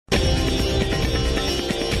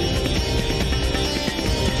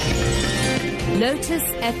Lotus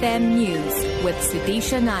FM News with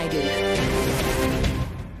SUDISHA Naidu.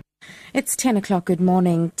 It's 10 o'clock. Good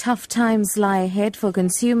morning. Tough times lie ahead for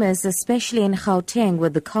consumers, especially in Gauteng,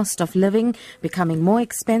 with the cost of living becoming more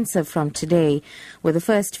expensive from today. With the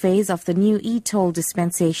first phase of the new e-toll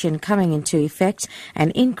dispensation coming into effect,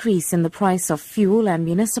 an increase in the price of fuel and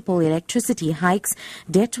municipal electricity hikes,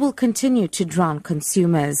 debt will continue to drown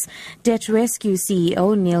consumers. Debt Rescue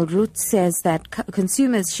CEO Neil Root says that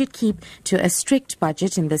consumers should keep to a strict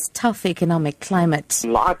budget in this tough economic climate.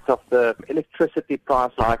 In light of the electricity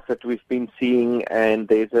price hikes that we've been seeing, and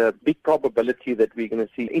there's a big probability that we're going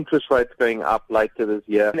to see interest rates going up later this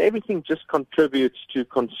year, and everything just contributes to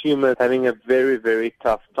consumers having a very, very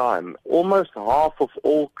tough time. Almost half of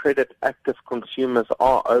all credit active consumers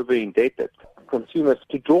are over indebted. Consumers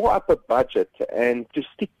to draw up a budget and to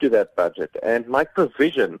stick to that budget and make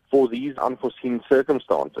provision for these unforeseen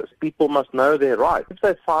circumstances. People must know their rights. If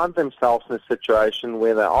they find themselves in a situation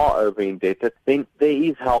where they are over indebted, then there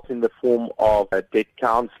is help in the form of debt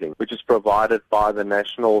counselling, which is provided by the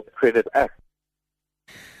National Credit Act.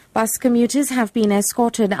 Bus commuters have been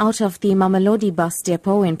escorted out of the Mamelodi Bus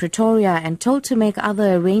depot in Pretoria and told to make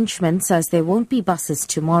other arrangements as there won't be buses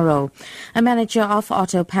tomorrow. A manager of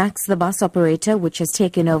Autopax, the bus operator which has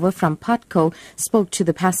taken over from Patco, spoke to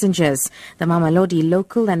the passengers. The Mamelodi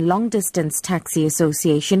Local and Long Distance Taxi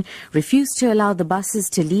Association refused to allow the buses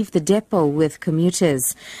to leave the depot with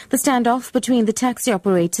commuters. The standoff between the taxi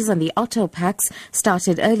operators and the Autopax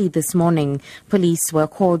started early this morning. Police were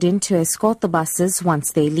called in to escort the buses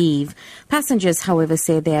once they leave. Passengers, however,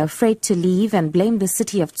 say they are afraid to leave and blame the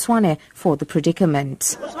city of Tshwane for the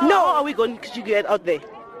predicament. How are we going to get out there?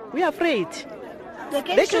 We are afraid.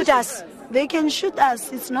 They shoot us. They can shoot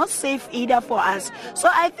us. It's not safe either for us. So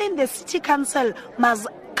I think the city council must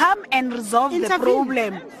come and resolve the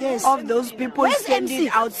problem of those people standing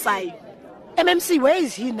outside. MMC, where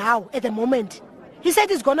is he now at the moment? He said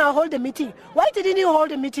he's going to hold a meeting. Why didn't he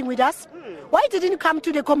hold a meeting with us? Why didn't he come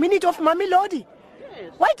to the community of Mamelodi?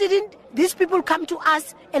 Why didn't these people come to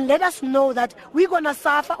us and let us know that we're going to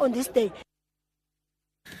suffer on this day?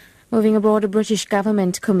 Moving abroad, a British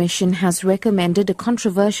government commission has recommended a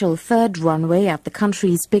controversial third runway at the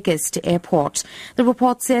country's biggest airport. The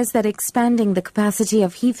report says that expanding the capacity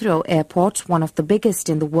of Heathrow Airport, one of the biggest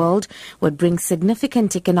in the world, would bring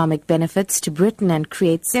significant economic benefits to Britain and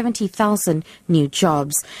create 70,000 new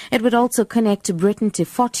jobs. It would also connect Britain to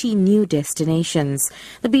 40 new destinations.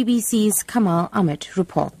 The BBC's Kamal Ahmed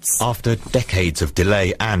reports. After decades of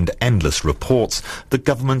delay and endless reports, the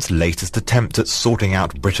government's latest attempt at sorting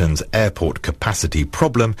out Britain's airport capacity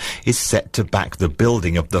problem is set to back the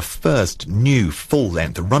building of the first new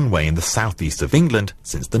full-length runway in the southeast of England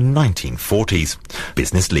since the 1940s.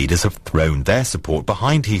 Business leaders have thrown their support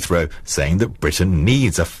behind Heathrow, saying that Britain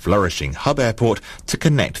needs a flourishing hub airport to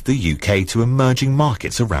connect the UK to emerging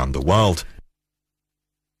markets around the world.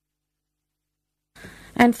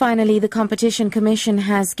 And finally, the Competition Commission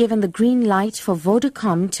has given the green light for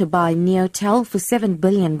Vodacom to buy Neotel for 7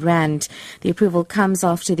 billion rand. The approval comes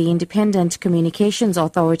after the Independent Communications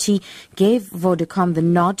Authority gave Vodacom the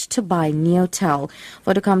nod to buy Neotel.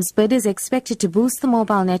 Vodacom's bid is expected to boost the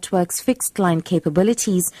mobile network's fixed line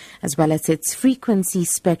capabilities as well as its frequency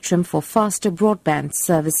spectrum for faster broadband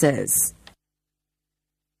services.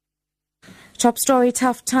 Top story,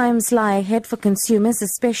 tough times lie ahead for consumers,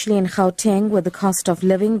 especially in Gauteng, with the cost of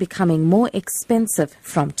living becoming more expensive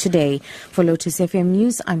from today. For Lotus FM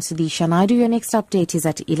News, I'm SUDISHA Naidu. Your next update is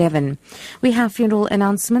at 11. We have funeral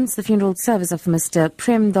announcements. The funeral service of Mr.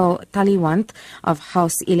 Premdo Taliwant of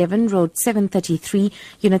House 11, Road 733,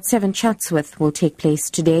 Unit 7, Chatsworth, will take place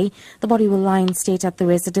today. The body will lie in state at the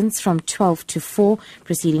residence from 12 to 4,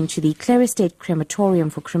 proceeding to the Clare Estate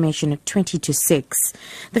Crematorium for cremation at 20 to 6.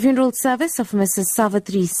 The funeral service of Mrs.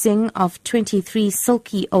 Savitri Singh of 23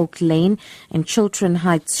 Silky Oak Lane in Chiltern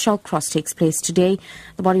Heights, Shallcross, takes place today.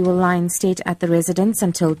 The body will lie in state at the residence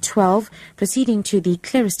until 12, proceeding to the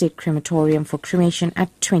Clare Estate Crematorium for cremation at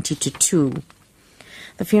 20 to 2.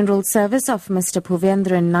 The funeral service of Mr.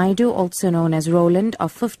 Puvendran Naidu, also known as Roland,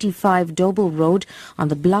 of 55 Doble Road on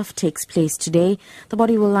the Bluff, takes place today. The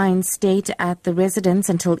body will lie in state at the residence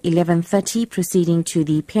until 11:30, proceeding to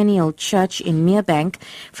the Peniel Church in Merebank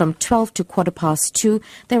from 12 to 2:15.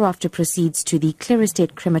 Thereafter proceeds to the Clare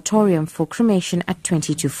Estate Crematorium for cremation at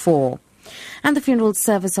 20 to 4. And the funeral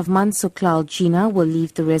service of Mansuklal Jina will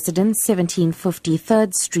leave the residence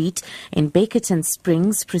 1753rd Street in Bakerton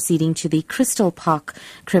Springs, proceeding to the Crystal Park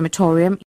Crematorium